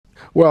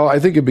Well, I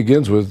think it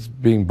begins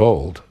with being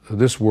bold.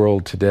 This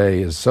world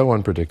today is so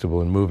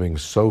unpredictable and moving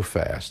so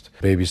fast.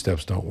 Baby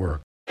steps don't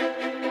work.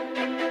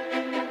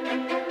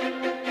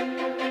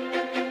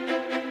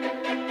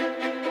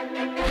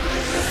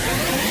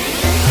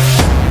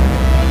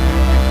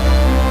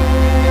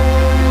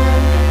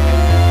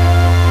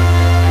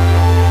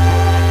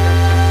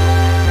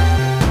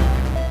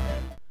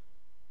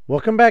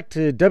 Welcome back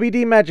to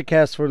WD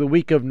Magiccast for the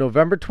week of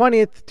November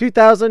 20th,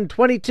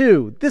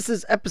 2022. This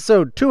is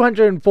episode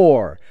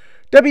 204.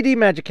 WD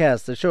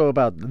Magiccast, the show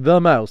about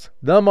the mouse,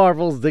 the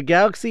Marvels, the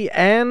galaxy,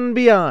 and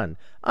beyond.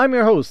 I'm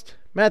your host,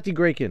 Matthew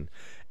Graykin.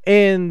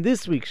 In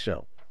this week's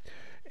show,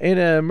 in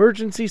an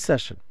emergency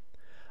session,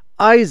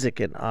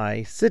 Isaac and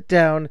I sit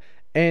down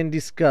and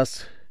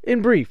discuss,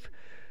 in brief,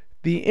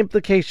 the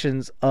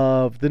implications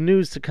of the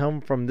news to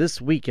come from this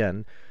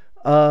weekend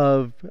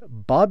of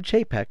Bob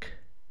Chapek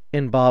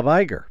and Bob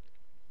Iger.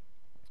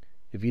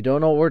 If you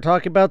don't know what we're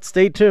talking about,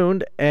 stay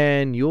tuned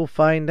and you'll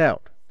find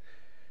out.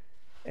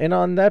 And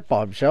on that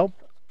bombshell,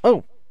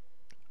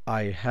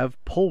 I have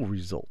poll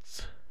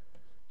results.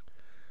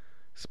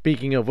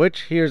 Speaking of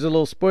which, here's a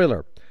little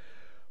spoiler.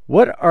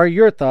 What are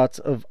your thoughts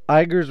of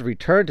Iger's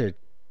return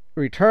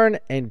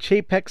and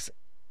Chapek's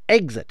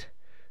exit?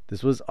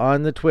 This was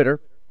on the Twitter.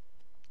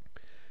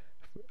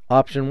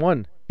 Option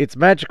 1, it's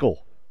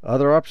magical.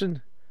 Other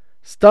option,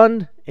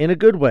 stunned in a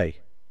good way.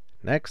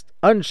 Next,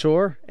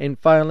 unsure, and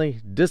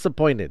finally,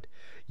 disappointed.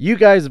 You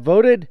guys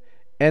voted,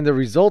 and the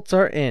results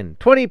are in.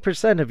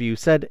 20% of you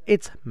said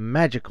it's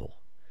magical,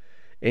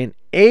 and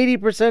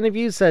 80% of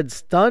you said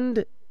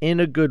stunned in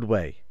a good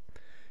way.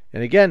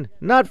 And again,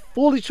 not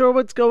fully sure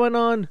what's going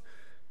on.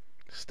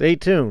 Stay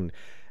tuned.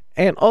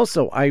 And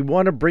also, I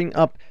want to bring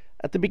up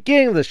at the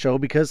beginning of the show,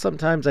 because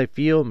sometimes I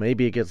feel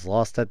maybe it gets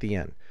lost at the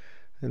end,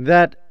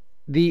 that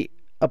the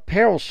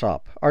apparel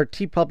shop, our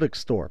TeePublic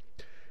store,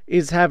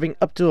 is having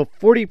up to a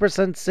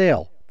 40%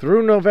 sale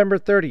through November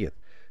 30th.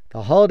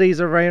 The holidays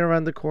are right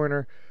around the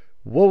corner.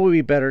 What would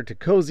be better to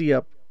cozy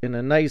up in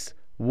a nice,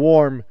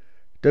 warm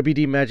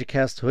WD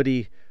Magiccast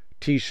hoodie,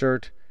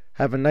 t-shirt,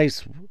 have a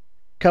nice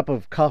cup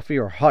of coffee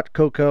or hot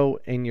cocoa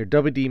in your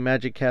WD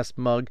Magiccast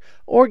mug,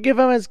 or give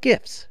them as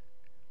gifts.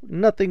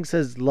 Nothing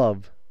says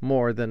love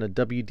more than a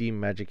WD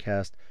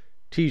Magiccast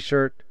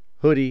t-shirt,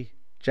 hoodie,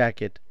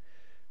 jacket,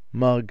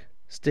 mug,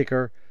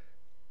 sticker,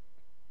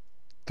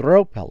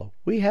 throw pillow.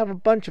 We have a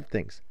bunch of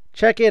things.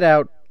 Check it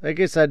out. Like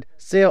I said,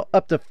 sale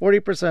up to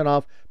 40%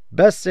 off.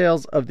 Best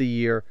sales of the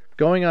year.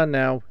 Going on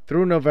now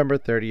through November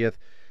 30th.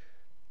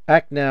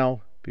 Act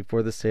now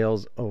before the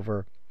sale's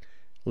over.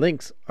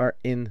 Links are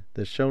in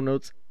the show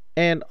notes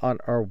and on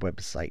our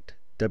website,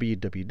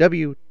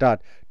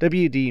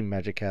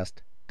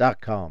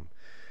 www.wdmagiccast.com.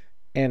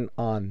 And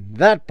on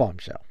that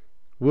bombshell,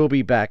 we'll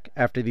be back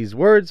after these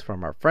words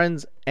from our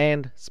friends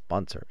and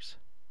sponsors.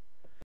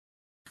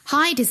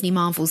 Hi Disney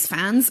Marvels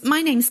fans,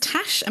 my name's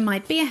Tash and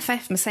my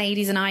BFF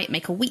Mercedes and I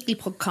make a weekly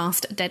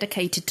podcast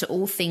dedicated to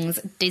all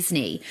things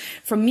Disney.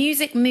 From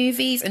music,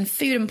 movies and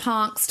food and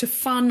parks to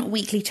fun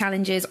weekly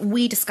challenges,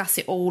 we discuss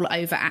it all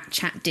over at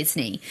Chat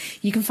Disney.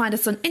 You can find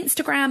us on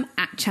Instagram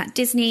at Chat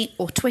Disney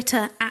or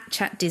Twitter at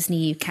Chat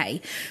Disney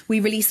UK. We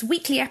release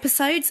weekly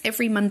episodes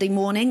every Monday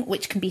morning,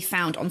 which can be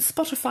found on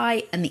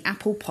Spotify and the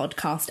Apple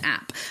Podcast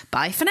app.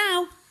 Bye for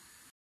now.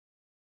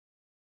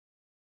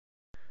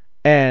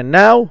 And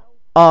now,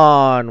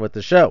 on with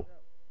the show.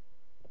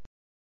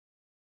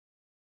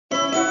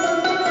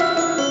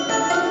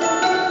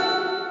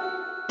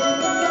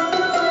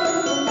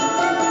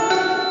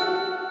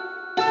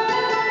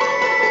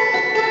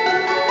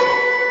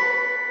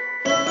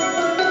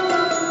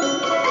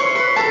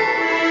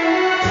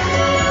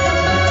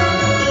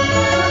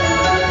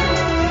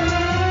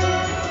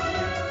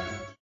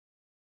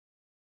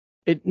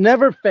 It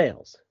never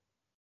fails.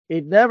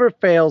 It never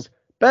fails.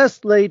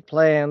 Best laid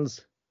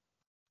plans,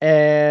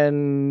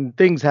 and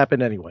things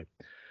happen anyway.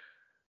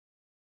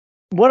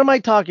 What am I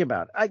talking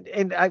about?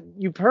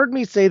 You've heard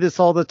me say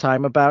this all the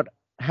time about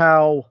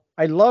how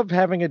I love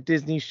having a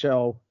Disney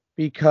show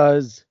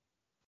because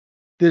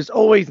there's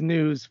always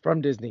news from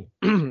Disney.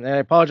 And I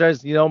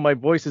apologize, my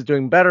voice is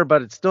doing better,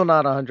 but it's still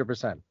not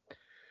 100%.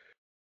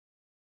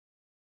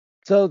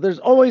 So there's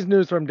always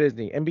news from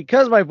Disney. And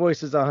because my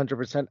voice is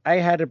 100%, I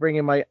had to bring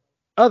in my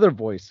other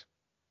voice,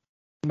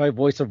 my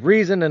voice of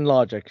reason and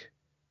logic,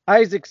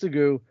 Isaac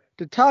Segou,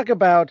 to talk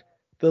about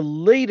the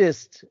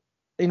latest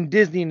in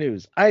Disney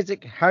news.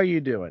 Isaac, how are you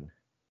doing?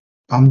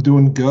 I'm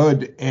doing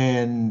good,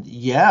 and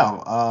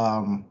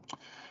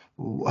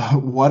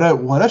what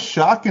a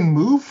shocking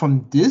move from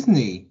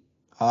Disney.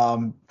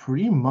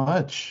 Pretty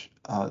much.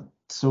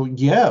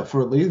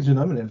 For ladies and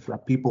gentlemen, and for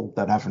people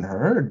that haven't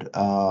heard,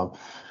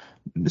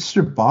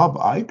 Mr. Bob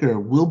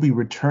Iger will be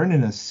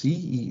returning as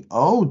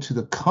CEO to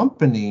the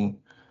company.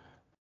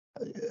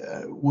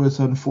 Was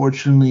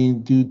unfortunately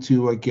due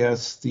to, I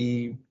guess,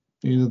 the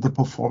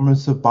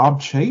performance of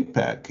Bob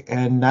Chapek,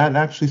 and that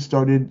actually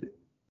started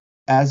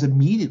as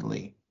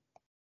immediately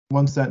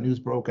once that news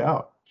broke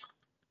out.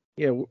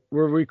 Yeah,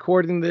 we're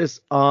recording this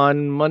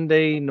on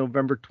Monday,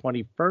 November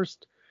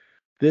 21st.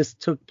 This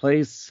took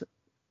place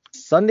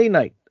Sunday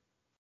night,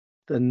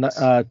 the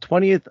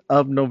 20th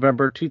of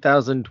November,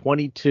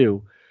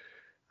 2022,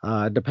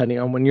 depending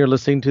on when you're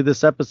listening to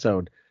this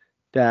episode,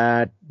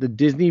 that the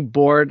Disney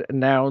board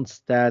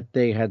announced that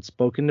they had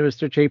spoken to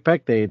Mr.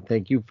 Chapek. They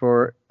thank you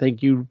for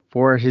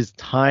his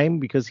time,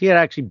 because he had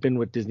actually been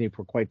with Disney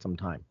for quite some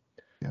time.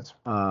 Yes.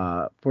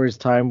 For his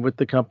time with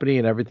the company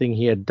and everything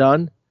he had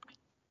done.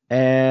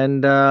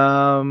 And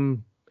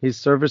his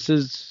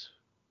services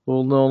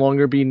will no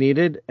longer be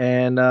needed.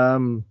 And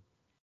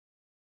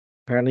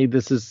apparently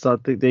this is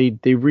something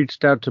they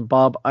reached out to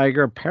Bob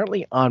Iger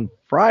apparently on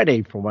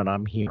Friday, from what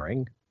I'm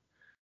hearing.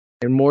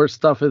 And more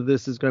stuff of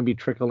this is going to be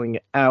trickling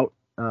out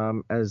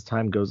as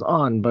time goes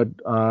on. But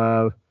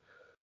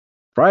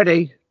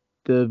Friday,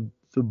 the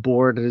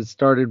board has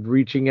started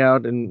reaching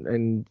out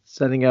and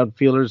sending out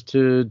feelers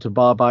to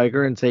Bob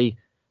Iger and say,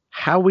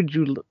 how would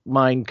you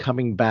mind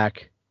coming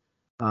back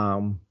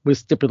with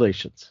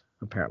stipulations?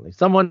 Apparently,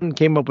 someone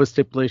came up with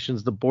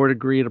stipulations. The board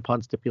agreed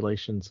upon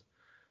stipulations,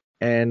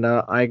 and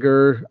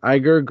Iger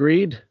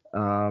agreed.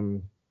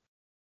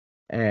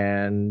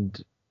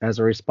 And as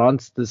a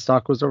response, the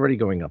stock was already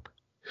going up.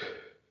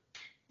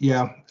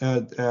 Yeah,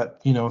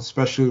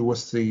 especially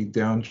with the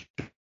Dow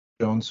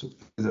Jones.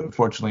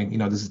 Unfortunately,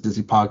 this is a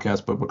Disney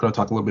podcast, but we're going to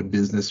talk a little bit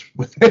business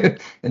with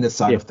it in this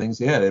side of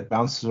things. Yeah, it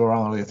bounces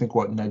around. I think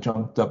it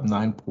jumped up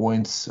 9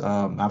 points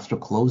after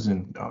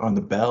closing on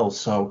the bell.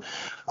 So,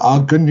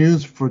 good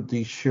news for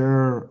the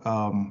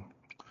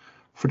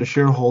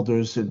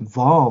shareholders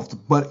involved.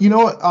 But you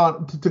know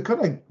what? To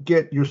kind of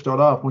get your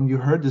start off, when you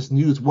heard this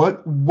news,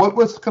 what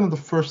was kind of the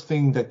first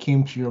thing that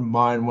came to your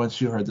mind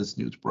once you heard this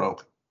news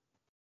broke?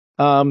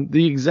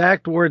 The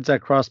exact words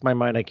that crossed my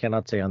mind I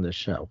cannot say on this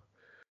show.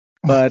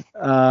 But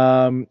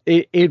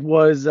it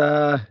was,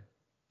 to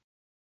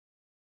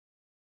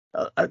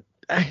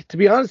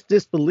be honest,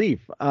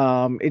 disbelief.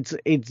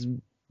 It's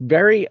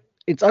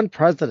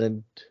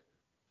unprecedented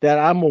that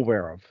I'm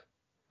aware of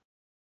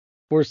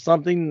for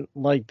something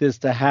like this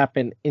to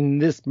happen in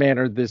this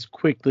manner, this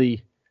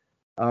quickly,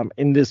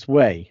 in this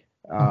way.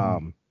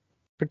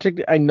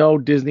 Particularly, I know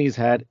Disney's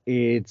had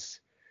its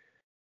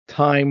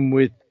time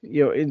with,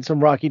 in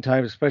some rocky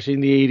times, especially in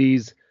the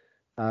 80s.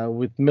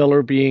 With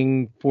Miller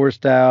being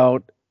forced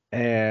out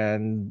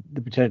and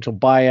the potential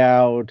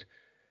buyout,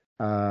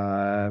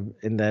 and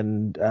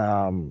then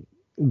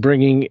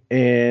bringing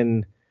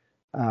in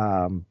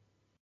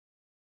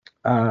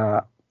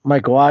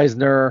Michael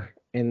Eisner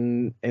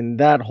in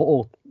that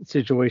whole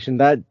situation,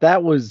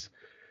 that was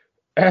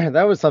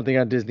something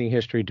on Disney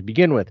history to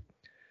begin with.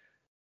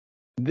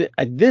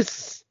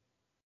 This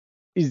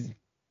is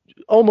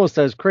almost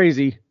as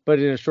crazy, but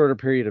in a shorter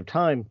period of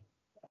time.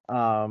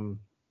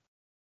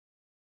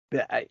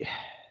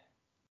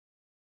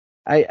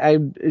 I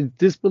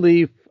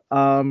disbelief,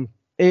 and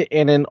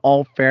in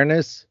all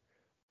fairness,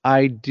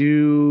 I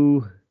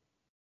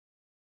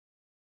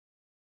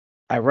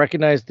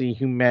recognize the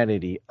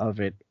humanity of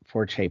it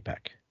for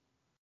Chapek,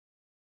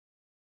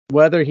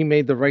 whether he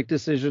made the right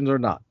decisions or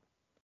not,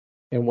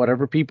 and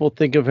whatever people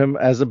think of him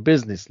as a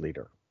business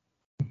leader.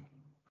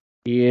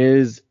 He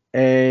is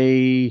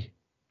a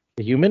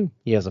human.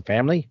 He has a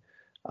family.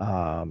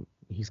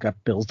 He's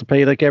got bills to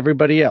pay like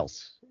everybody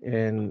else.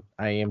 And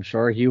I am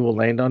sure he will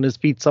land on his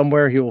feet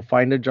somewhere. He will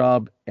find a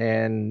job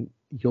and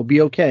he'll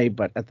be okay.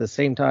 But at the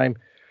same time,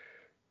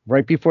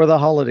 right before the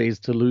holidays,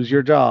 to lose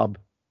your job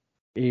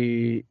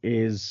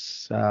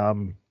is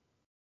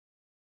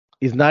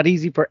not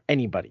easy for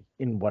anybody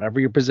in whatever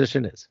your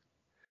position is.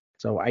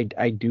 So I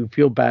do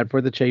feel bad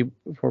for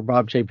for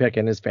Bob Chapek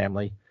and his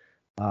family.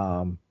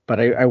 But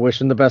I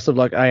wish him the best of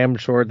luck. I am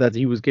sure that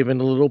he was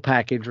given a little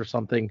package or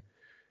something.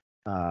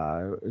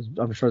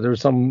 I'm sure there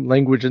was some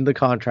language in the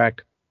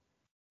contract.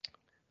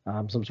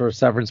 Some sort of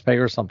severance pay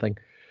or something.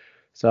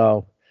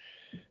 So,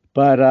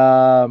 but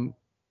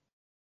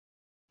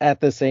at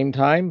the same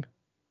time,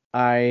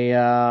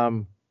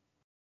 I'm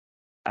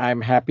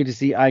happy to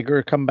see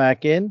Iger come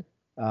back in.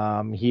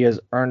 He has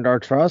earned our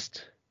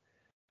trust.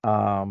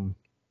 What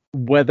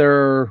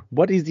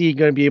is he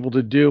going to be able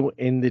to do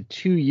in the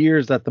 2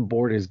 years that the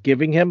board is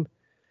giving him?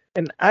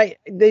 And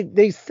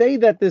they say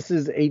that this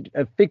is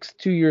a fixed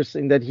 2 years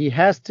thing, that he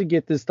has to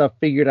get this stuff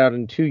figured out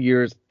in 2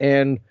 years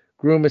and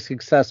groom a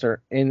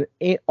successor, and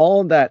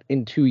all that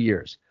in 2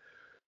 years.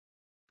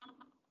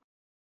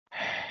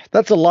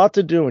 That's a lot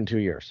to do in 2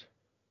 years.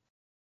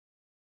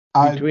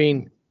 I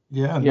agree.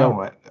 I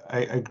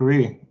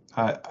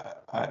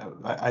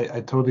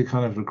totally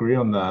kind of agree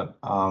on that.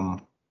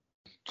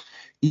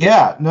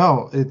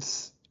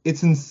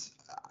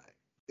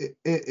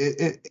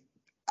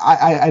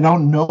 I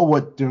don't know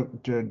what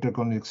they're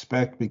going to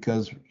expect,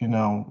 because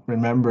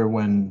remember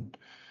when.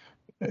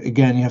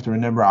 Again, you have to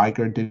remember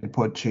Iger did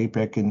put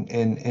Chapek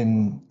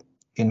in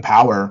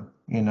power,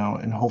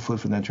 and hopefully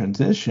for that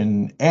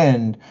transition.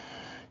 And,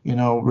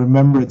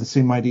 remember the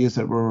same ideas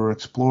that were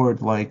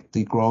explored, like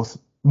the growth,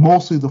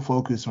 mostly the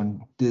focus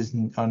on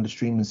Disney, on the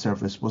streaming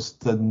service, was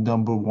the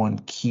number one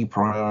key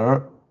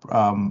was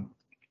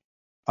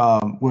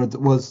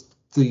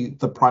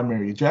the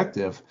primary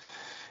objective.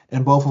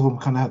 and both of them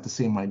kind of have the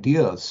same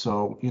ideas.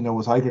 So,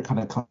 with Iger kind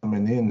of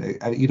coming in,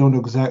 you don't know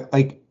exactly,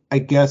 like, I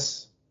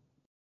guess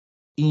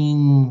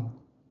in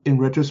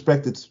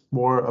retrospect, it's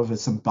more of a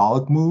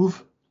symbolic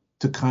move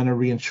to kind of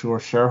reinsure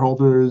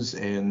shareholders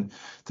and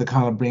to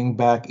kind of bring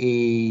back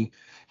a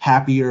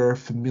happier,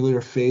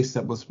 familiar face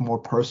that was more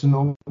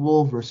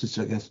personable versus,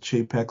 I guess,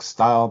 Chapek's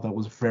style that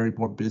was very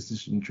more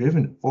business and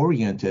driven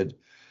oriented.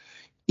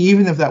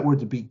 Even if that were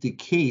to be the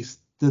case,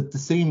 the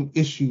same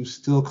issues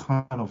still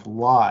kind of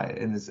lie,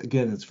 and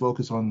it's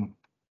focused on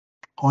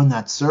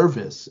that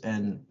service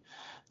and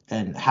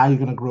how you're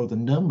going to grow the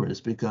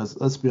numbers, because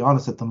let's be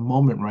honest, at the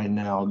moment right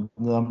now,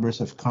 the numbers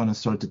have kind of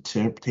started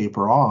to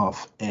taper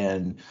off,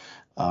 and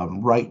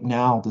right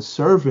now the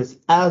service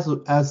as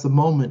the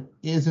moment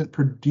isn't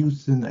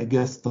producing, I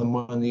guess, the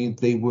money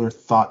they were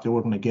thought they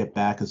were going to get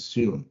back as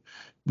soon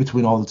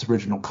between all its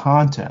original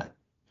content.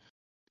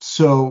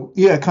 So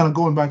yeah, kind of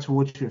going back to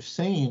what you're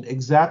saying,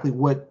 exactly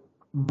what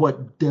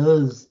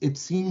does it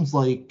seems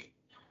like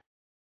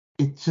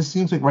it just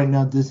seems like right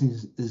now Disney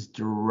is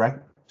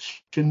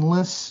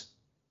directionless,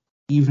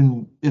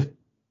 even if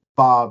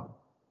Bob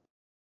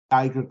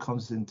Iger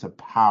comes into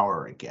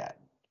power again.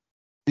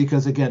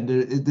 Because again,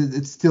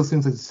 it still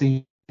seems like the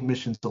same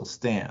mission still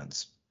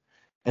stands,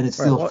 and it Right.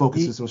 still Well,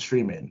 focuses on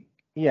streaming.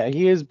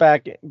 he is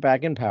back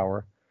in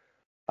power.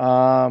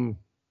 I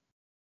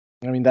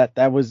mean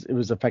it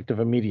was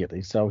effective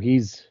immediately. So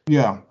he's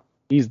Yeah.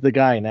 the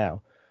guy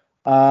now.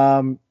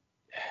 Um,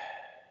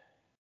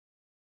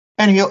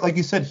 And he, like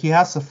you said, he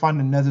has to find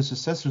another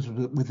successor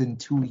within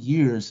 2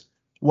 years,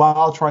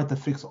 while trying to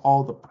fix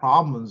all the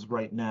problems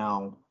right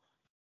now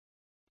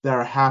that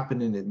are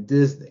happening in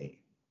Disney.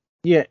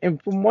 yeah,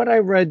 and from what I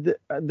read,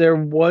 there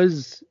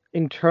was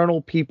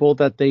internal people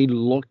that they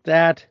looked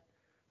at,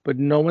 but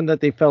no one that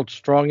they felt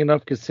strong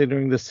enough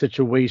considering the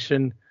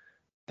situation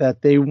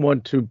that they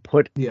want to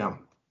put. Yeah.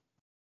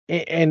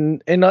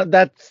 And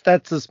that's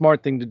the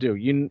smart thing to do.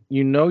 You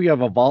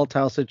have a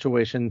volatile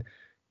situation,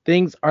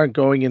 things aren't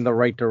going in the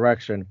right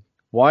direction.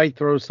 Why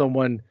throw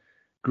someone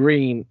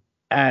green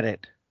at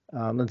it?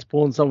 Let's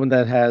pull in someone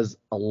that has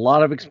a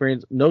lot of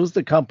experience, knows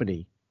the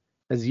company,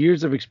 has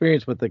years of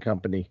experience with the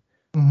company,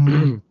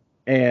 Mm-hmm.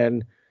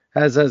 and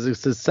has a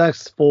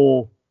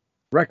successful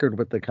record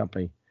with the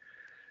company.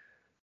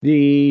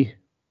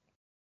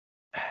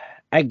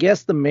 I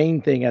guess the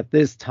main thing at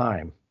this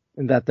time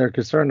that they're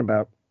concerned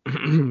about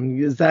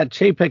is that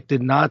Chapek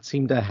did not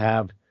seem to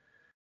have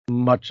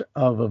much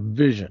of a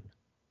vision.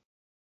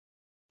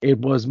 It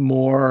was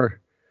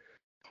more,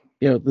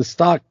 the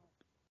stock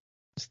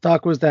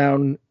was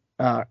down,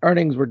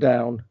 earnings were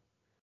down,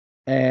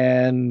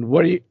 and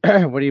what do you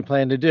what do you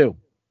plan to do?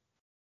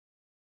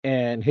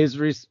 And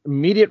his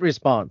immediate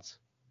response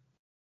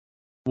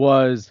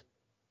was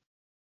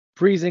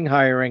freezing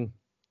hiring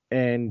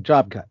and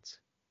job cuts.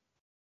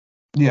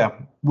 Yeah,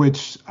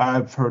 which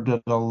I've heard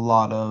that a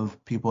lot of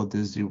people at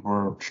Disney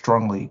were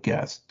strongly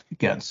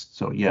against.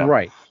 So yeah.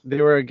 Right. They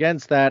were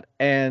against that,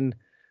 and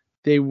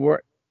they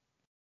were.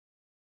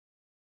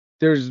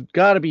 There's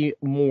got to be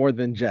more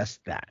than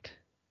just that.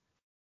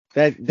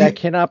 That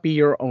cannot be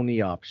your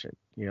only option.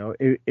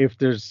 If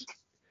there's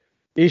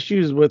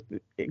issues with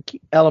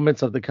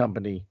elements of the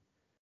company,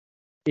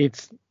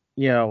 it's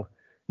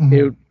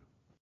Mm-hmm.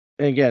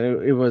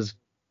 it was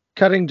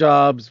cutting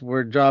jobs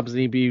where jobs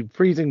need to be,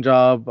 freezing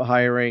job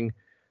hiring.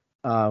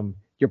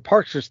 Your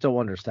parks are still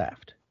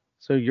understaffed,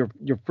 so your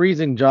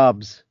freezing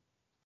jobs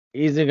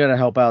isn't going to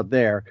help out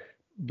there,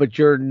 but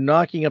you're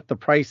knocking up the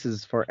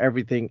prices for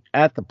everything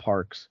at the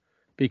parks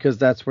because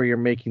that's where you're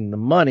making the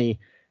money.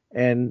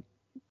 And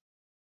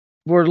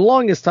for the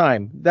longest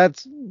time,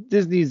 that's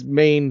Disney's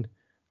main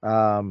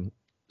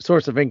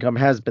source of income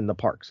has been the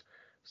parks.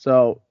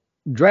 So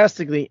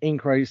drastically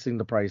increasing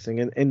the pricing,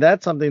 and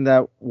that's something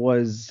that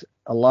was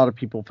a lot of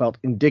people felt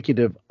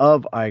indicative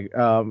of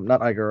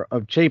not Iger,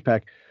 of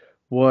Chapek,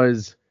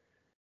 was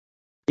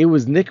it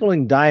was nickel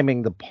and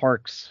diming the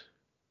parks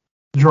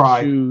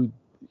Dry. to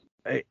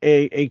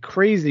a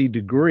crazy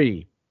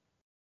degree.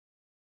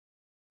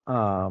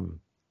 And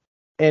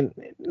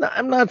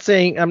I'm not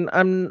saying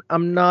I'm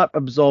not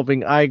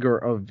absolving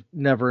Iger of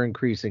never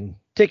increasing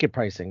ticket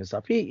pricing and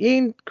stuff. He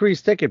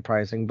increased ticket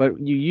pricing, but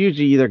you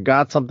usually either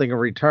got something in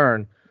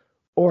return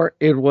or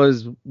it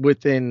was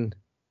within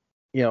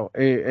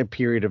a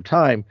period of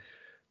time.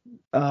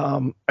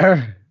 Where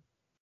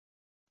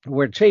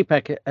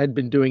Chapek had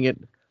been doing it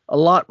a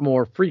lot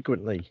more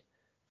frequently,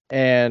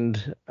 and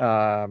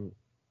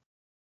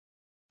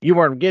you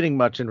weren't getting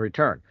much in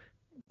return.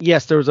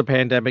 Yes, there was a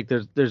pandemic.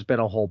 There's been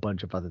a whole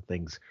bunch of other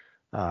things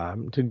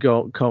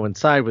to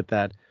coincide with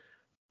that,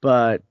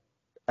 but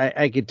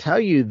I could tell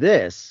you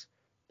this,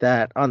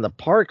 that on the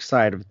park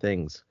side of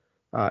things,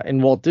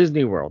 in Walt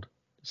Disney World,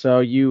 so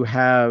you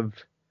have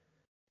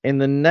in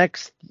the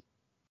next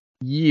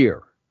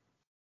year,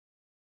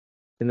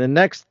 in the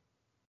next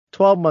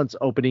 12 months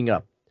opening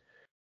up,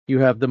 you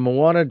have the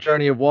Moana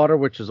Journey of Water,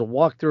 which is a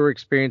walkthrough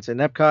experience in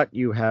Epcot.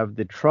 You have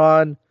the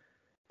Tron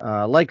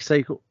Light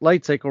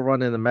Cycle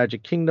Run in the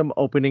Magic Kingdom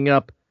opening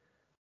up.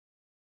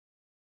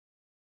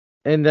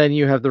 And then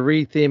you have the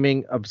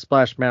retheming of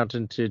Splash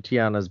Mountain to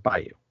Tiana's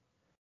Bayou.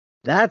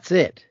 That's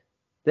it.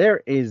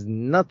 There is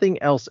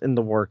nothing else in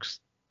the works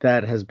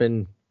that has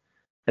been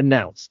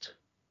announced.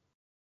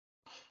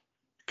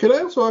 Can I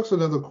also ask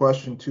another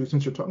question too,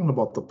 since you're talking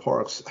about the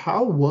parks?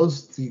 How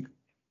was you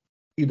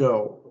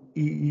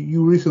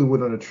recently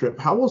went on a trip.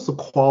 How was the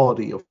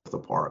quality of the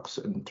parks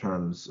in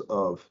terms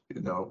of,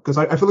 because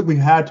I feel like we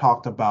had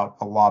talked about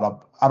a lot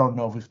of, I don't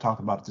know if we've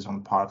talked about this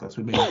on the podcast.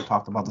 We maybe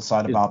talked about the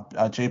side about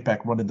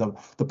JPEG running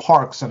the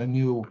parks, and I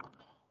knew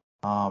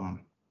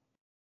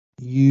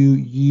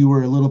you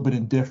were a little bit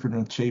indifferent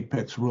on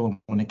JPEG's role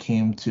when it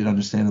came to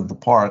understanding the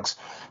parks.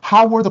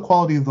 How were the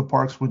quality of the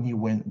parks when you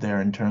went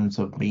there in terms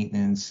of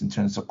maintenance, in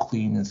terms of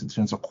cleanness, in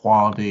terms of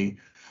quality?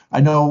 I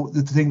know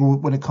the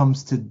thing when it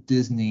comes to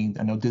Disney,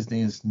 I know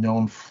Disney is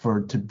known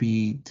to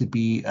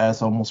be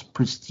as almost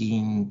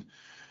pristine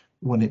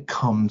when it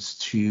comes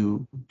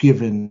to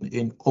giving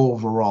an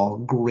overall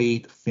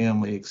great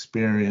family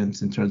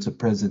experience in terms of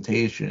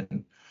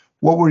presentation.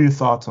 What were your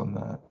thoughts on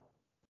that?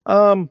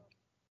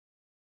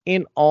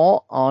 In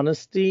all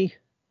honesty,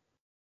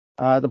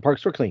 the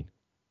parks were clean.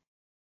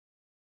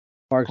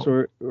 Parks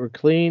were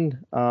clean.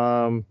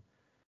 The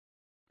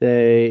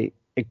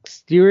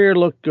exterior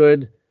looked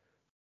good,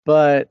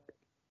 but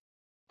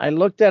I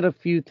looked at a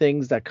few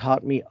things that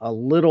caught me a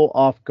little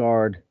off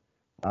guard.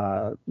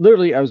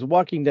 Literally, I was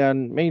walking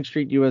down Main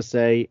Street,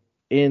 USA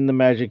in the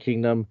Magic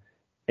Kingdom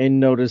and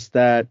noticed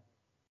that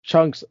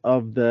chunks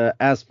of the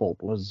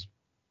asphalt was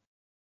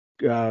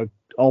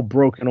all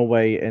broken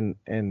away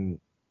and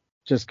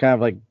just kind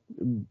of like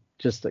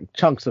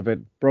chunks of it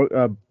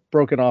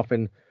broken off,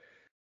 and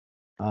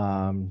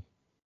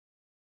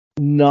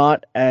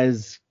not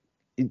as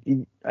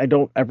I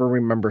don't ever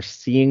remember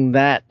seeing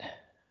that.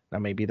 Now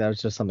maybe that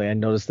was just something I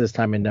noticed this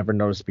time and never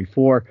noticed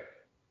before,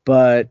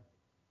 but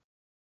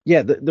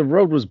yeah, the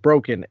road was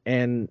broken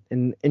and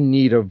in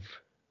need of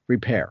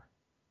repair.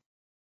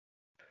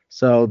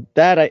 So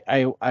that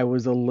I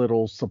was a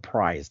little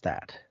surprised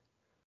at.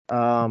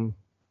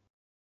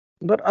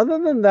 But other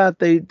than that,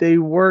 they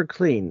were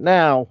clean.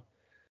 Now,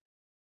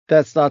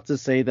 that's not to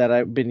say that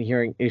I've been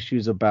hearing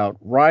issues about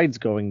rides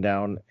going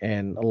down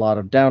and a lot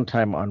of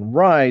downtime on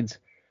rides.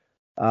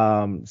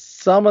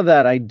 Some of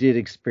that I did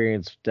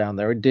experience down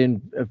there. It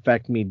didn't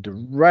affect me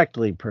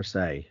directly per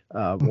se,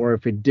 or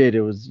if it did,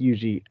 it was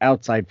usually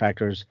outside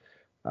factors,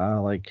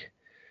 like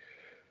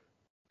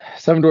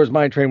Seven Dwarfs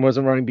Mine Train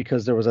wasn't running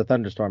because there was a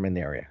thunderstorm in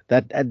the area.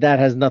 That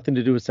has nothing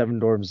to do with Seven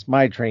Dwarfs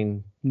Mine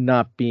Train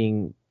not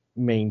being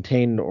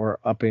maintained or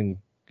up in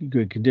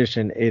good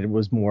condition. It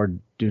was more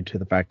due to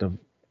the fact of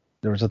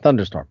there was a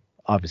thunderstorm.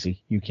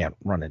 Obviously, you can't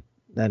run it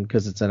then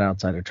because it's an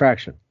outside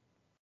attraction.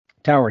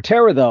 Tower of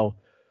Terror, though,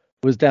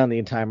 was down the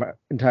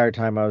entire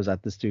time I was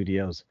at the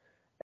studios.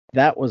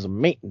 That was a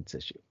maintenance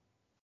issue.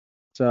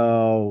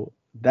 So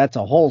that's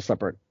a whole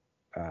separate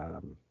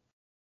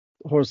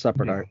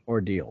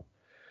ordeal.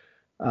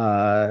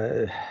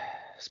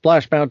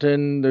 Splash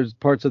Mountain, there's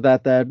parts of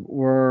that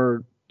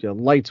were,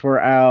 lights were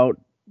out,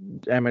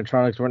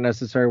 animatronics weren't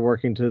necessarily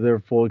working to their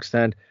full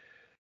extent.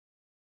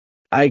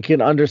 I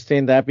can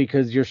understand that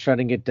because you're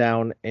shutting it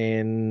down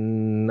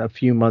in a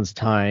few months'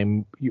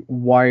 time.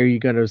 Why are you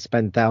going to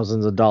spend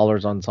thousands of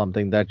dollars on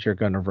something that you're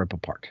going to rip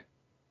apart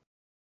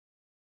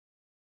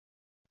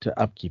to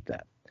upkeep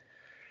that?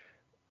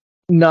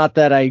 Not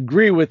that I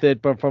agree with it,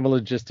 but from a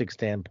logistics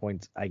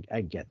standpoint,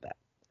 I get that.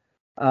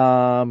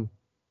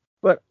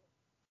 But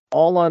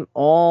all in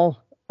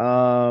all,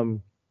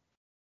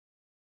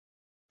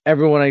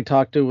 everyone I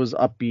talked to was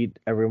upbeat.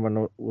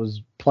 Everyone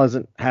was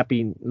pleasant,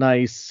 happy,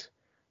 nice.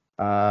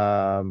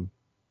 It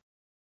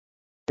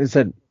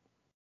said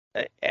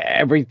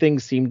everything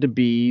seemed to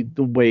be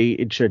the way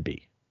it should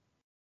be,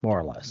 more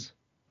or less.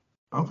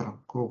 Okay,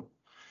 cool.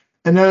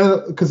 And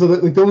because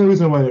the only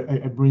reason why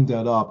I bring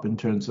that up in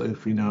terms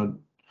of,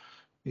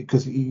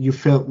 because you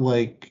felt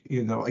like,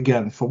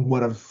 again, from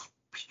what I've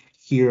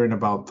hearing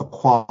about the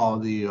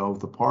quality of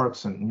the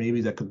parks, and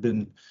maybe that could have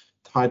been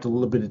tied a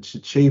little bit to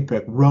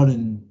JPEG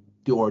running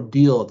the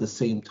ordeal at the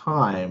same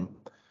time,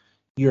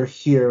 you're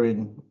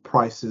hearing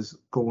prices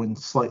going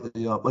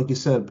slightly up. Like you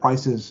said,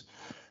 prices,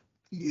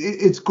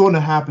 it's going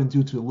to happen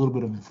due to a little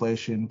bit of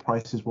inflation.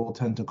 Prices will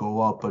tend to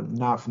go up, but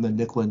not from the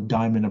nickel and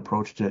diamond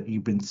approach that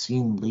you've been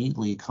seeing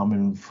lately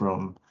coming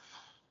from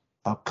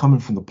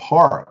the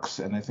parks.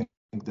 And I think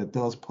that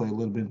does play a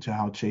little bit into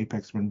how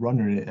JPEG's been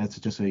running it as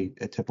just a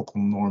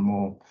typical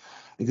normal,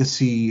 like a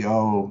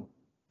CEO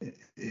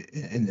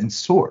in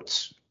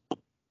sorts.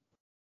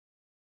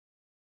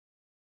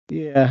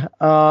 Yeah,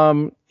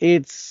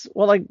 it's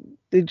like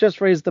they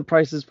just raised the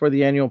prices for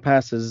the annual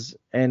passes,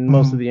 and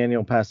most of the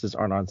annual passes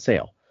aren't on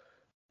sale.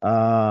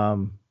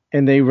 And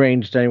they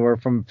ranged anywhere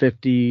from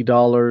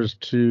 $50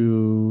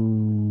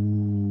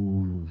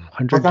 to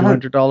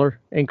 $100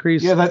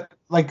 increase. Yeah, that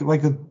like a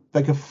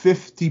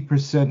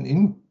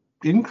 50%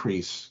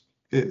 increase.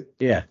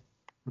 Yeah,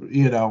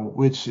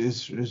 which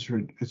is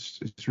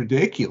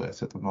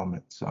ridiculous at the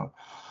moment. So,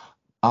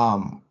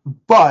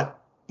 but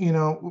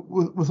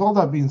with all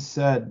that being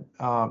said,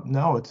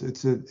 no,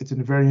 it's a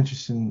very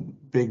interesting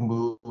big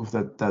move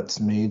that's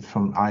made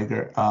from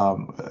Iger,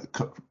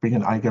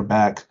 bringing Iger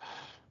back.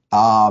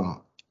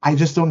 I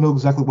just don't know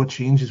exactly what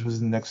changes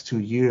within the next 2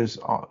 years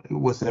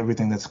with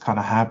everything that's kind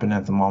of happened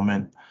at the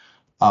moment.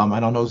 I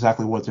don't know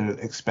exactly what to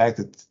expect.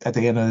 At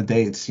the end of the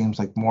day, it seems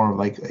like more of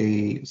like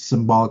a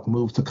symbolic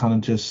move to kind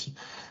of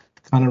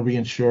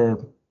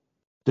reinsure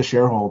the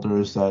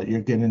shareholders that you're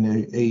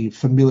getting a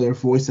familiar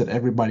voice that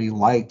everybody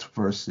liked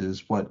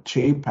versus what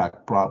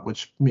Chapek brought,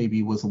 which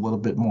maybe was a little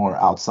bit more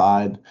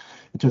outside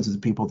in terms of the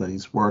people that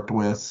he's worked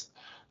with.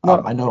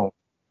 Well, I know.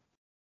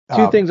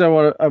 Two things I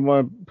want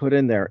to put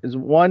in there is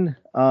one,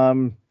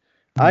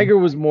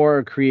 Iger was more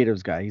a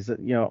creatives guy. He's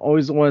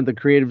always wanted the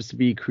creatives to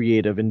be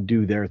creative and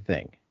do their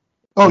thing.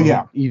 Oh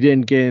yeah, he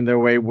didn't get in their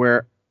way.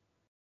 Where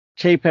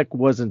Chapek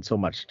wasn't so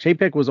much.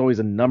 Chapek was always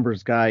a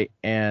numbers guy,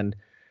 and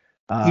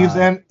he was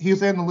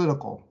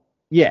analytical.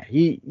 Yeah,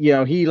 he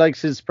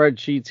likes his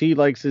spreadsheets. He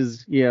likes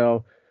his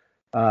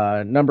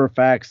number of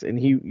facts, and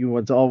he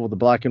wants all of the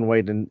black and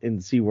white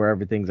and see where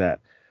everything's at.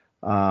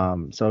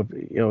 So if,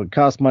 it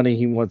costs money,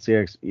 he wants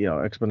the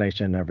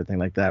explanation and everything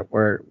like that.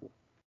 Where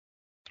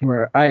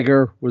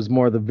Iger was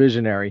more the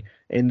visionary,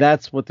 and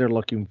that's what they're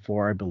looking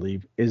for, I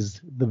believe,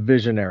 is the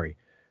visionary.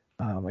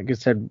 Like I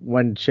said,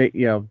 when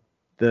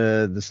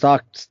the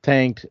stocks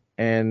tanked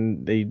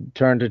and they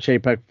turned to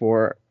Chapek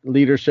for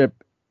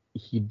leadership,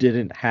 he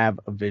didn't have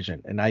a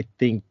vision, and I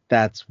think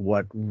that's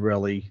what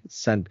really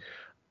sent.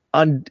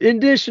 In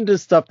addition to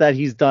stuff that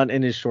he's done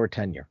in his short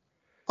tenure.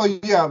 Oh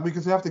yeah,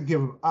 because we have to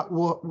give.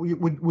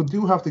 We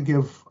do have to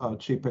give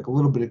Chapek a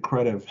little bit of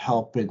credit of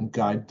helping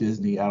guide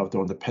Disney out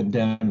of the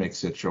pandemic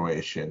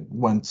situation.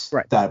 Because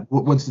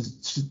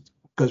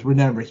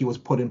remember, he was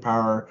put in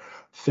power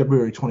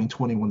February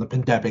 2020 when the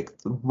pandemic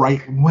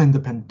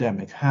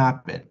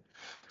happened.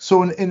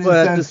 So in a sense,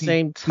 at the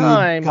same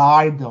time, he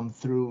guide them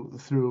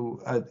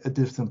through a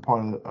different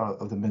part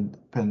of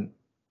the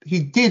he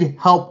did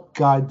help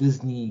guide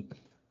Disney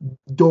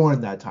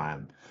during that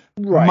time.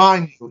 Right.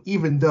 Mind you,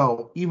 even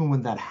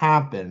when that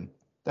happened,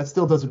 that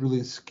still doesn't really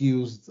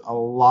excuse a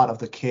lot of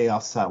the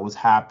chaos that was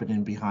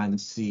happening behind the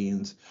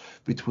scenes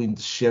between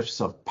the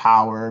shifts of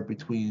power,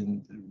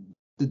 between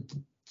the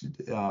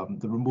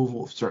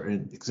removal of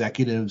certain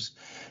executives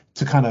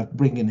to kind of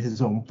bring in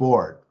his own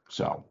board.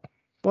 So,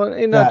 well,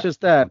 and not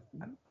just that,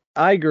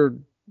 Iger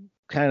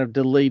kind of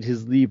delayed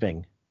his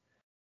leaving,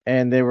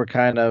 and they were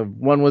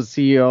one was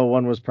CEO,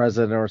 one was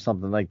president, or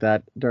something like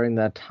that during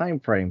that time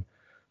frame.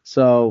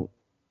 So,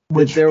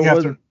 they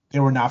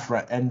were not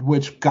and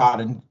which got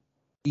in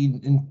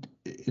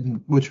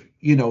which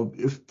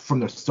from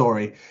the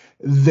story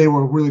they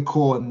were really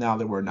cool and now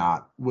they were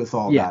not with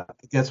all that.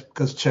 I guess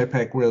because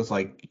Chapek was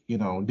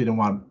didn't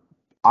want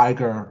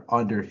Iger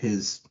under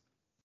his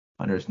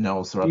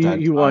nose.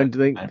 You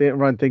wanted to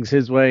run things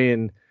his way,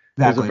 and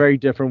it was a very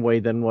different way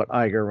than what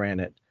Iger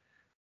ran it.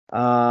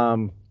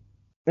 And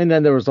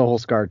then there was the whole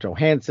Scarlett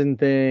Johansson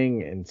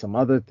thing and some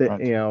other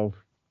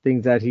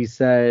things that he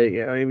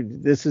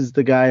said. This is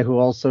the guy who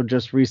also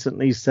just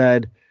recently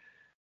said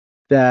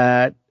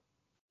that,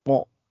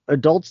 well,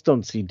 adults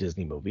don't see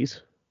Disney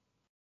movies.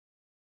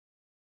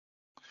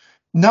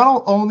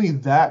 Not only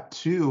that,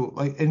 too,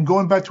 and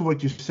going back to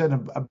what you said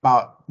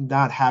about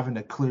not having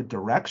a clear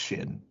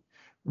direction,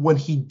 when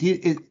he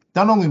did it,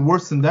 not only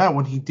worse than that,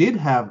 when he did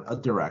have a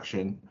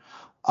direction,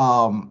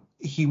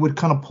 he would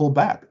kind of pull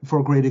back. For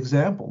a great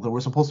example, there were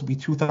supposed to be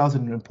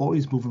 2,000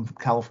 employees moving from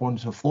California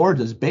to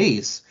Florida's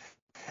base,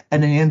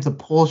 and they ended up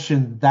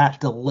pushing that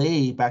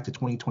delay back to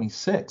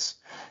 2026,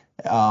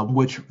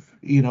 which,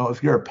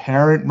 if you're a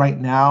parent right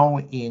now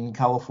in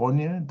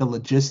California, the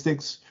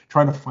logistics,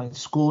 trying to find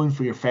schooling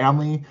for your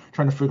family,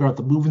 trying to figure out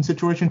the moving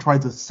situation, trying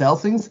to sell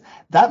things,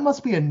 that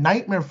must be a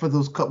nightmare for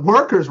those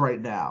workers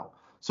right now.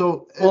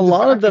 So a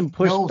lot of them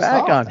pushed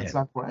back on him. That's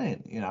not right,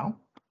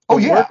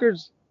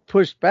 Workers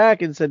pushed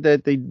back and said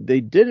that they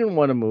didn't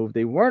want to move,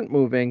 they weren't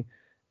moving,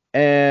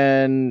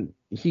 and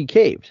he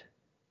caved.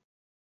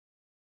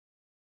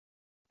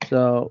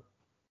 So,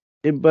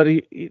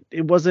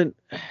 it wasn't.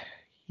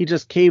 He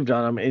just caved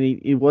on him, and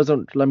he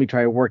wasn't. Let me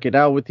try to work it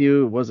out with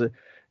you.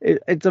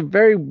 It's a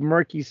very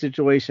murky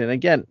situation.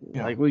 Again,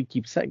 like we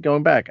keep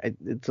going back,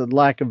 it's a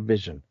lack of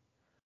vision,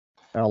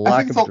 a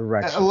lack of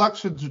direction.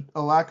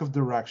 A lack of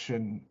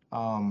direction.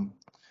 And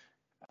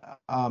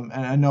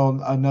I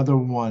know another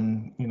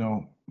one,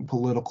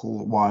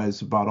 political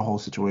wise about a whole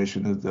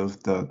situation of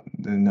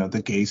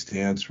the gay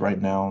stance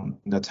right now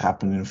that's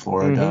happening in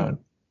Florida. Mm-hmm.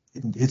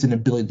 His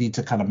inability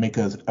to kind of make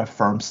a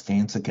firm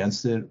stance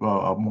against it,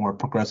 a more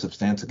progressive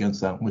stance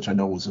against that, which I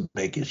know was a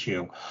big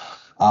issue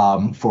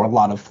for a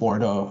lot of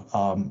Florida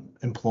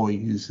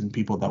employees and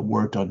people that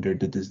worked under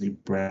the Disney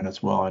brand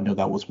as well. I know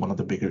that was one of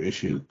the bigger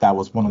issues. That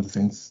was one of the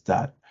things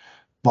that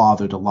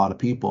bothered a lot of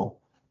people.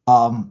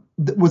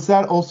 With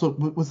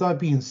that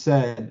being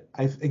said,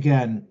 with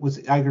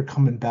Iger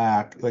coming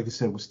back, like I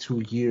said, it was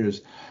 2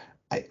 years.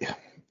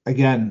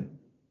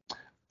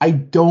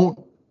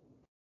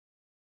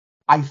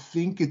 I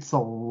think it's a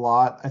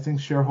lot. I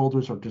think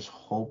shareholders are just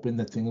hoping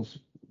that things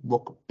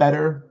look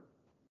better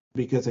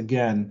because,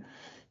 again,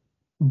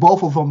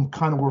 both of them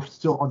kind of were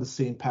still on the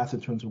same path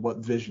in terms of what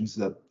visions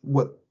that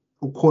what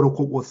quote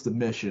unquote what's the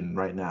mission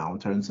right now in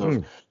terms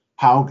of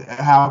how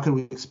can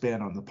we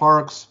expand on the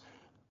parks,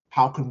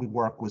 how can we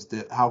work with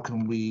how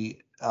can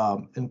we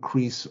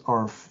increase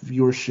our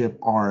viewership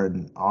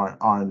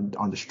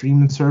on the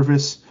streaming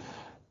service.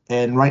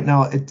 And right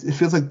now it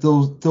feels like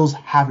those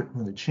haven't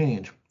really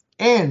changed.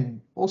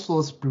 And also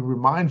let's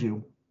remind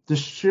you the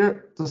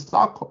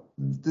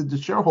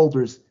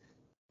shareholders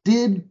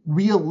did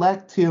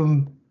reelect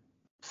him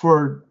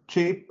for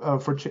Chapek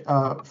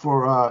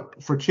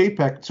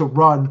to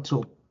run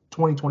till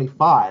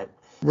 2025.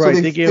 Right,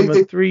 so they gave him a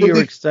 3-year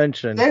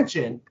extension. And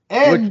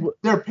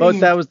they're paying. But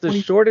that was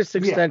the shortest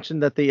extension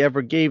that they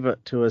ever gave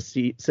to a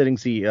sitting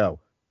CEO.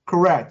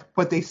 Correct,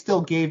 but they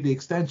still gave the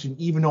extension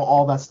even though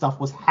all that stuff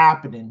was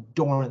happening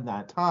during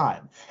that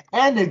time.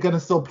 And they're gonna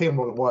still pay him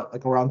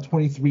like around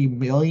 $23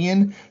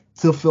 million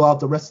to fill out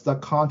the rest of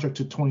that contract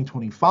to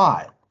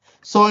 2025.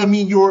 So I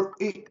mean,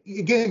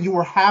 you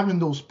were having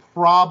those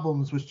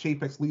problems with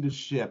Chapek's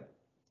leadership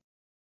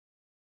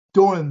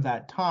during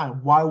that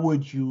time. Why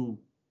would you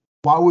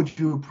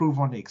approve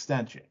on the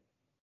extension?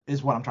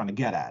 Is what I'm trying to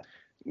get at.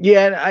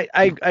 Yeah,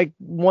 I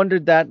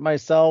wondered that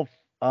myself.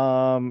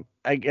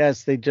 I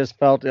guess they just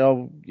felt,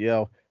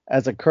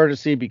 as a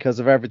courtesy because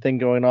of everything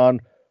going on,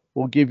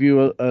 we'll give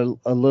you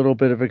a little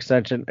bit of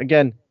extension.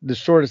 Again, the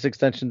shortest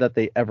extension that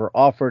they ever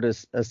offered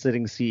as a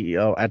sitting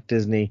CEO at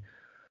Disney.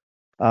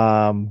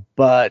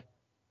 But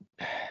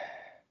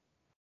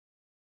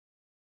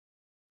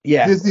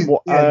yeah, Disney,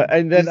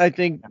 and then I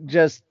think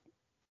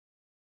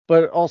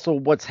but also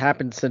what's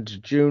happened since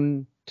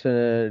June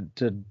to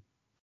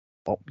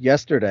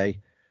yesterday,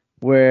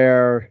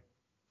 where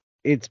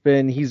it's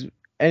been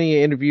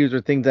any interviews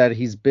or things that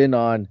he's been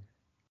on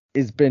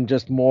has been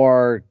just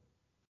more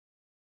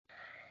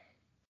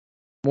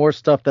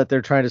stuff that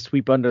they're trying to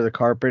sweep under the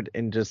carpet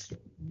and just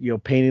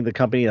painting the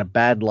company in a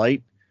bad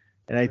light.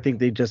 And I think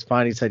they just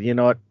finally said, you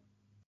know what,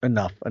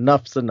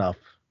 enough's enough.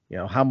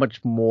 How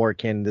much more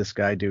can this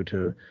guy do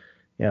to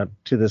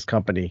this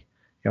company?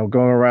 Going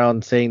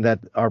around saying that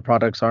our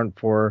products aren't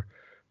for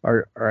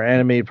our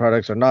animated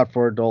products are not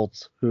for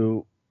adults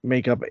who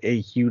make up a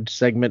huge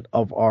segment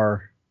of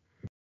our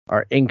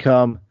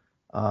income,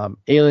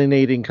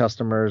 alienating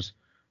customers,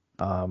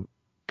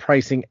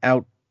 pricing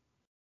out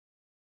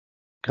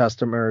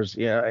customers,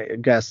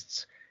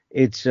 guests.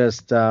 It's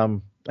just, I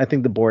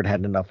think the board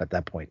had enough at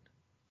that point.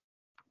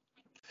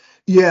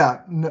 Yeah.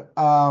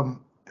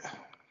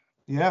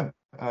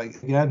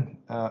 Again,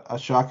 a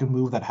shocking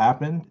move that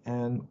happened,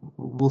 and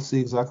we'll see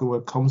exactly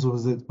what comes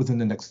with it within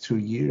the next 2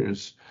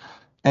 years.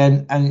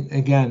 And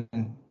again,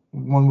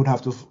 one would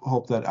have to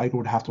hope that Iger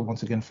would have to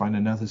once again find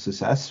another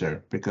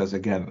successor, because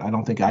again, I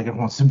don't think Iger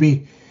wants to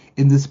be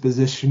in this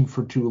position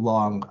for too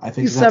long. I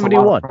think he's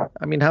 71.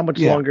 I mean, how much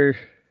longer?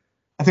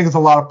 I think it's a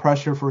lot of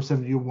pressure for a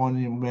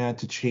 71-year-old man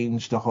to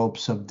change the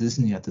hopes of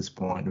Disney at this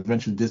point.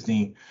 Eventually,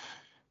 Disney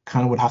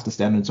kind of would have to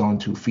stand on its own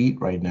 2 feet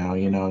right now,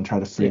 and try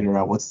to figure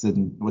out what's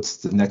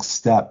the next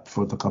step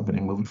for the company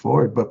moving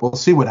forward. But we'll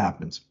see what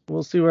happens.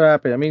 We'll see what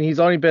happens. I mean, he's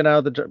only been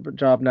out of the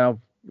job now,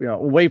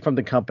 away from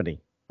the company.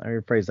 I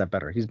rephrase that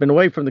better. He's been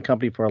away from the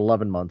company for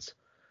 11 months.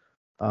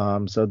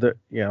 So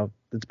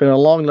it's been a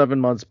long 11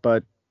 months,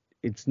 but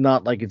it's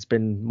not like it's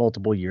been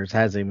multiple years. It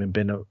hasn't even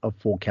been a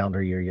full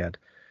calendar year yet.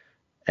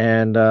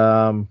 And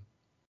I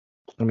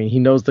mean, he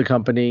knows the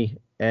company,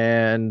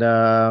 and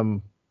I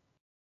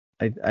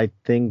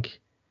think,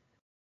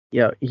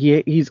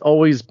 he's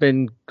always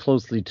been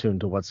closely tuned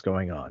to what's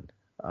going on.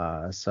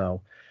 I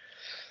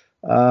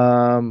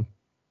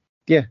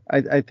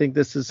think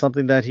this is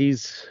something that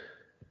it's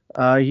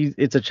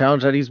a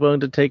challenge that he's willing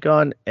to take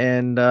on,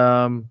 and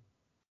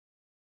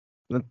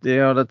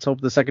let's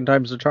hope the second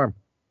time's the charm.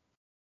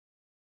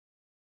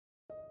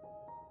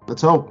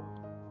 Let's hope.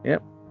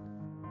 Yep.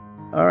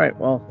 All right.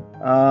 Well,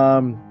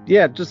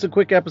 just a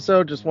quick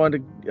episode. Just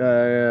wanted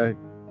to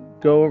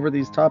go over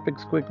these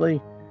topics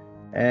quickly,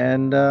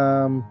 and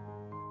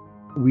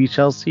we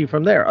shall see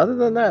from there. Other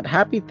than that,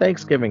 happy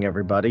Thanksgiving,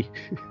 everybody.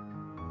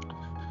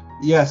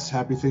 Yes,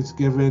 happy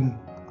Thanksgiving.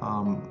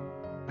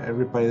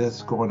 Everybody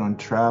that's going on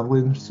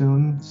traveling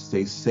soon,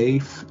 stay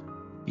safe,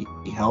 be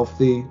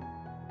healthy,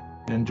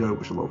 and enjoy it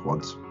with your loved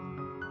ones.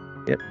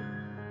 Yep.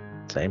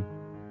 Same.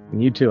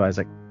 And you too,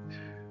 Isaac.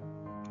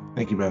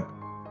 Thank you, man.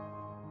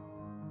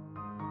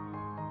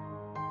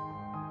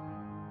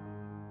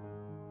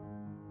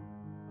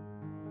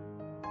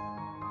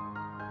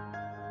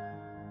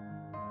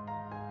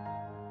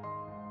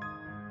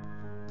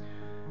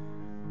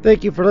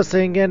 Thank you for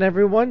listening again,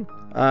 everyone.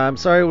 I'm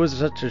sorry it was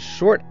such a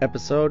short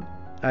episode.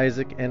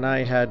 Isaac and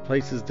I had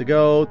places to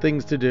go,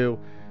 things to do,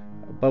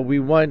 but we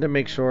wanted to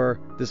make sure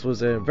this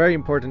was a very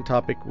important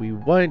topic. We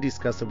want to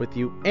discuss it with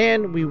you,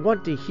 and we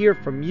want to hear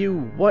from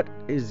you. What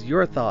is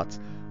your thoughts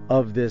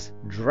of this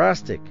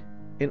drastic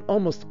and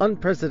almost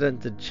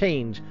unprecedented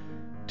change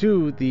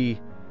to the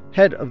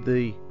head of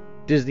the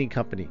Disney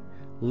company?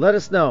 let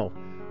us know.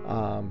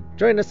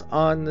 Join us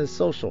on the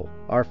social.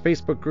 Our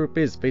Facebook group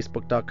is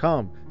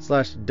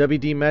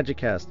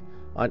facebook.com/WDMagicCast.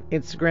 On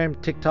Instagram,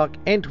 TikTok,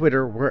 and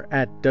Twitter, we're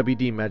at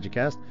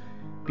WDMagicCast.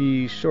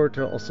 Be sure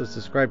to also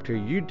subscribe to our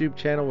YouTube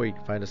channel where you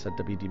can find us at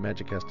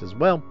WDMagicCast as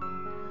well.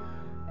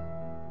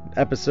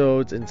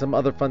 Episodes and some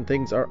other fun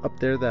things are up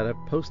there that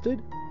I've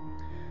posted.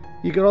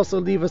 You can also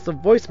leave us a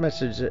voice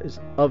messages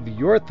of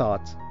your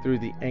thoughts through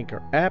the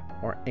Anchor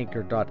app or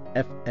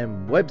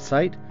Anchor.fm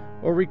website,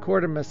 or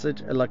record a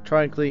message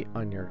electronically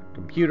on your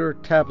computer,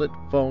 tablet,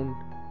 phone,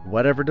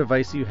 whatever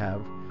device you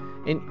have,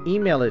 and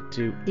email it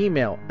to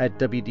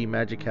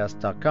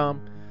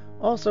email@wdmagiccast.com.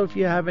 Also, if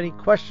you have any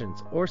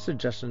questions or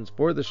suggestions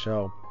for the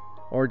show,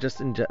 or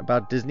just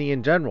about Disney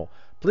in general,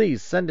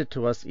 please send it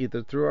to us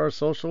either through our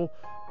social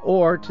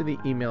or to the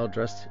email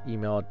address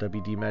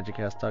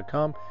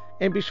email@wdmagiccast.com.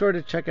 And be sure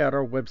to check out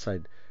our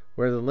website,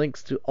 where the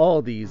links to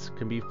all these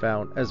can be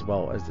found as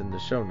well as in the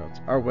show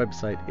notes. Our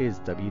website is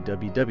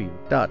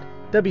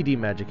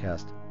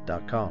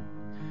www.wdmagiccast.com.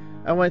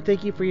 I want to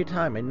thank you for your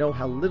time. I know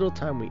how little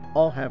time we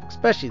all have,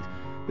 especially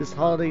this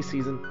holiday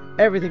season.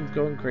 Everything's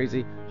going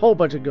crazy, whole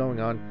bunch of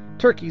going on.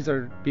 Turkeys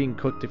are being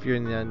cooked if you're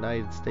in the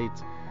United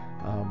States.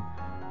 A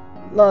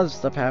lot of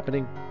stuff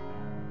happening.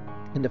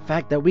 And the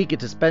fact that we get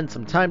to spend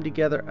some time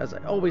together, as I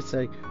always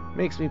say,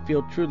 makes me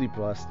feel truly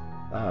blessed.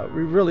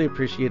 We really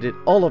appreciate it,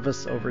 all of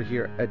us over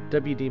here at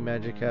WD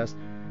Magiccast.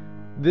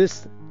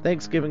 This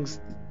Thanksgiving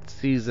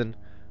season,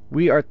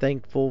 we are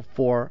thankful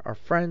for our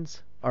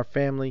friends, our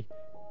family,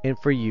 and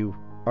for you,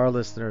 our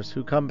listeners,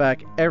 who come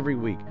back every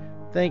week.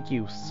 Thank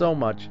you so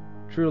much.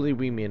 Truly,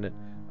 we mean it.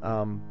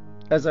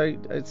 As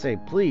I'd say,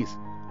 please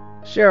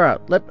share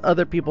out. Let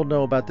other people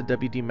know about the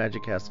WD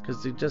Magiccast,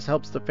 because it just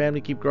helps the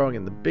family keep growing.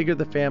 And the bigger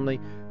the family,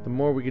 the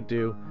more we can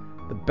do,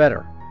 the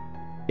better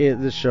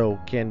the show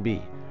can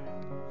be.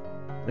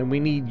 And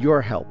we need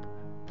your help.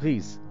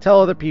 Please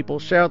tell other people,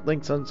 share out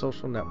links on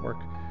social network,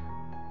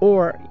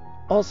 or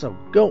also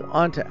go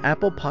on to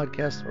Apple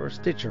Podcasts or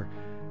Stitcher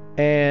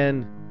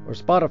or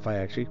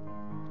Spotify actually,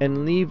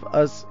 and leave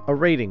us a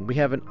rating. We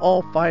have an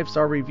all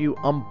 5-star review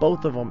on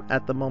both of them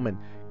at the moment.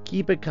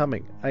 Keep it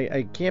coming.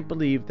 I can't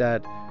believe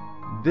that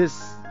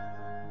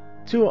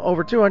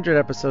over 200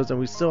 episodes and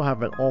we still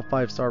have an all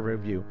 5-star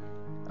review.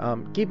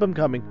 Keep them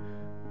coming.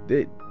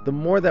 The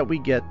more that we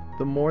get,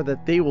 the more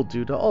that they will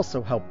do to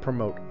also help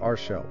promote our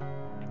show.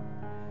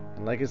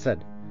 And like I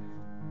said,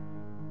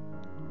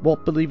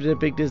 Walt believed in a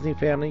big Disney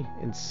family,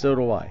 and so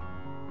do I.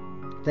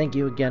 Thank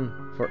you again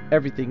for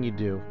everything you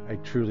do. I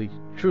truly,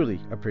 truly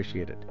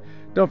appreciate it.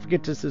 Don't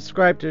forget to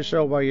subscribe to the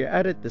show while you're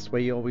at it. This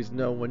way you always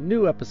know when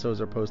new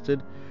episodes are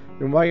posted.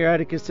 And while you're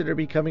at it, consider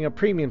becoming a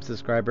premium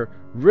subscriber.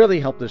 Really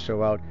help the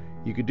show out.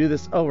 You can do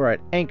this over at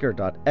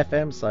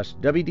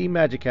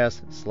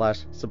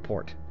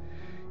anchor.fm/WDMagicCast/support.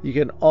 You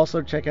can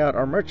also check out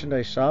our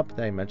merchandise shop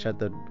that I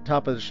mentioned at the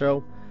top of the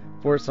show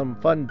for some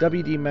fun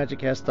WD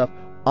Magiccast stuff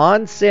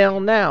on sale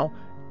now.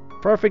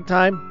 Perfect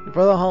time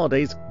for the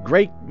holidays.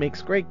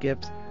 Makes great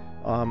gifts.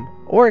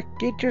 Or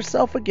get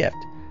yourself a gift.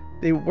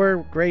 They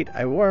were great.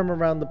 I wore them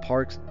around the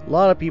parks. A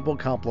lot of people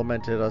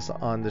complimented us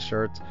on the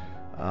shirts.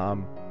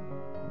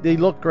 They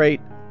look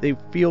great. They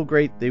feel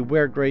great. They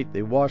wear great.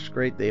 They wash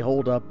great. They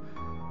hold up.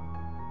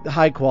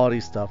 High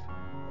quality stuff.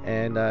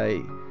 And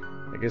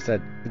like I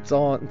said, it's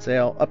all on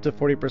sale, up to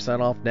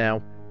 40% off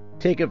now.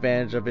 Take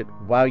advantage of it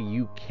while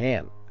you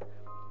can.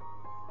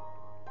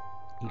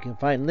 You can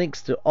find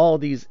links to all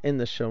these in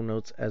the show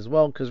notes as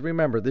well, because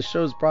remember, this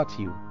show is brought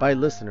to you by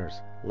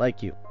listeners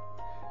like you.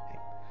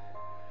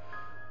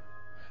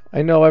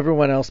 I know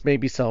everyone else may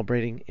be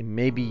celebrating, and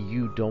maybe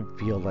you don't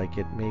feel like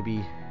it.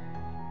 Maybe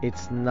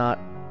it's not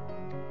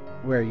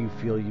where you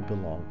feel you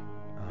belong,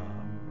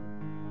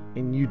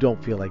 and you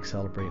don't feel like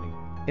celebrating,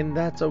 and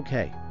that's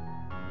okay.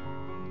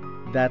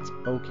 That's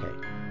okay.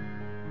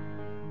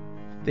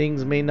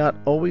 Things may not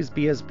always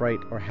be as bright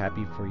or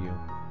happy for you.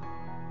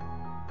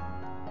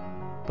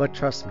 But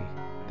trust me,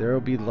 there will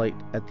be light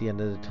at the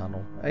end of the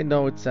tunnel. I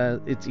know it's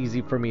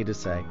easy for me to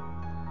say,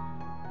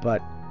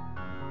 but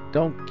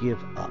don't give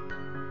up.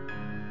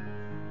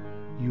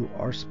 You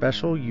are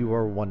special. You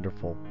are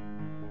wonderful.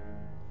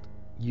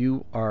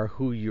 You are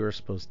who you're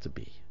supposed to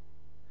be.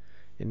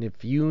 And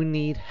if you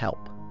need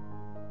help,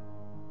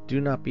 do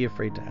not be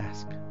afraid to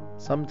ask.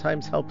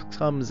 Sometimes help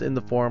comes in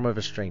the form of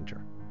a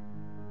stranger.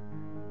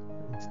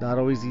 It's not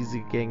always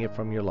easy getting it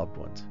from your loved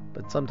ones,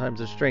 but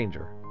sometimes a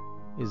stranger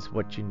is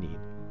what you need.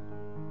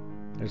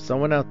 There's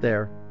someone out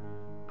there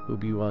who'll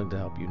be willing to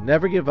help you.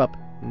 Never give up,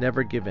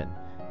 never give in.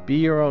 Be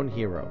your own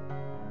hero,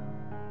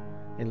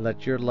 and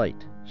let your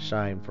light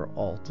shine for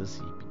all to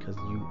see, because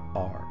you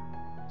are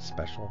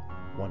special,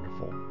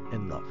 wonderful,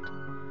 and loved.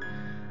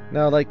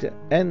 Now I'd like to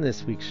end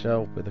this week's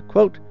show with a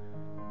quote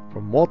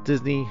from Walt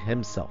Disney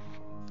himself.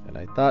 And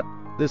I thought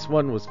this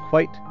one was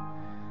quite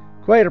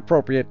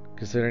appropriate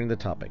considering the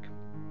topic.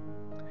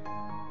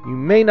 You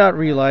may not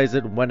realize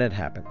it when it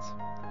happens,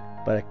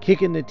 but a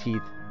kick in the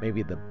teeth may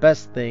be the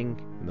best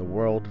thing in the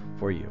world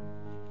for you.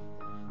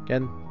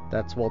 Again,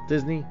 that's Walt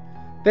Disney.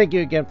 Thank you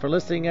again for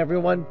listening,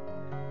 everyone,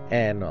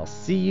 And I'll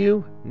see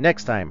you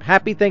next time.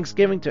 Happy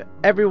Thanksgiving to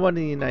everyone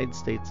in the United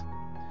States.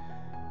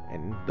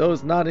 And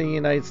those not in the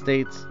United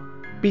States,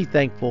 be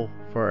thankful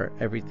for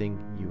everything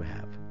you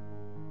have.